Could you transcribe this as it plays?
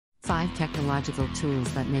5 technological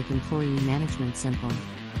tools that make employee management simple.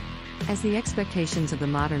 As the expectations of the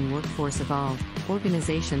modern workforce evolve,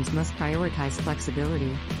 organizations must prioritize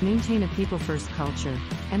flexibility, maintain a people-first culture,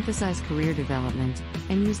 emphasize career development,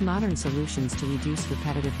 and use modern solutions to reduce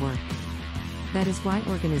repetitive work. That is why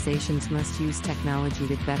organizations must use technology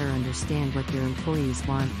to better understand what their employees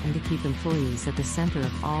want and to keep employees at the center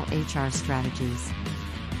of all HR strategies.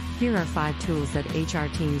 Here are 5 tools that HR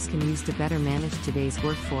teams can use to better manage today's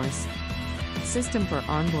workforce. System for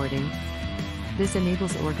onboarding. This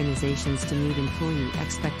enables organizations to meet employee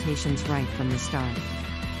expectations right from the start.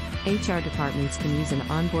 HR departments can use an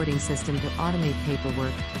onboarding system to automate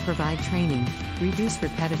paperwork, provide training, reduce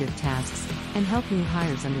repetitive tasks, and help new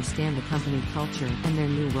hires understand the company culture and their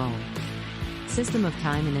new role. System of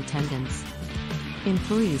time and attendance.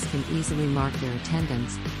 Employees can easily mark their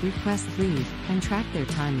attendance, request leave, and track their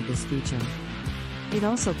time with this feature. It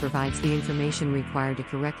also provides the information required to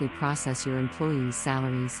correctly process your employees'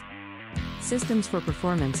 salaries. Systems for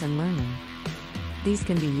performance and learning. These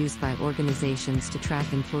can be used by organizations to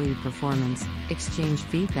track employee performance, exchange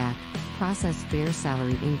feedback, process fair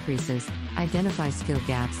salary increases, identify skill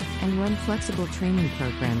gaps, and run flexible training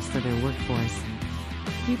programs for their workforce.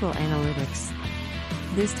 People analytics.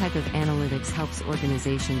 This type of analytics helps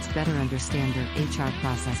organizations better understand their HR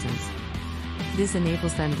processes. This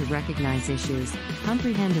enables them to recognize issues,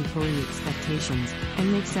 comprehend employee expectations,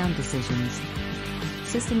 and make sound decisions.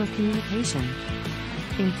 System of communication.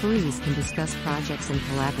 Employees can discuss projects and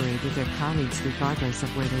collaborate with their colleagues regardless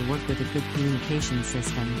of where they work with a good communication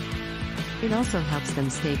system. It also helps them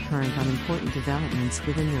stay current on important developments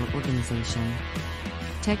within their organization.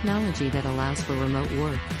 Technology that allows for remote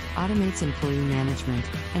work, automates employee management,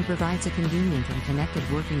 and provides a convenient and connected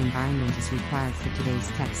working environment is required for today's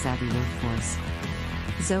tech-savvy workforce.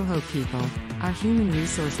 Zoho People, our human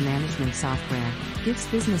resource management software, gives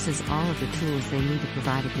businesses all of the tools they need to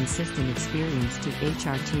provide a consistent experience to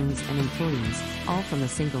HR teams and employees, all from a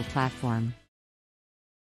single platform.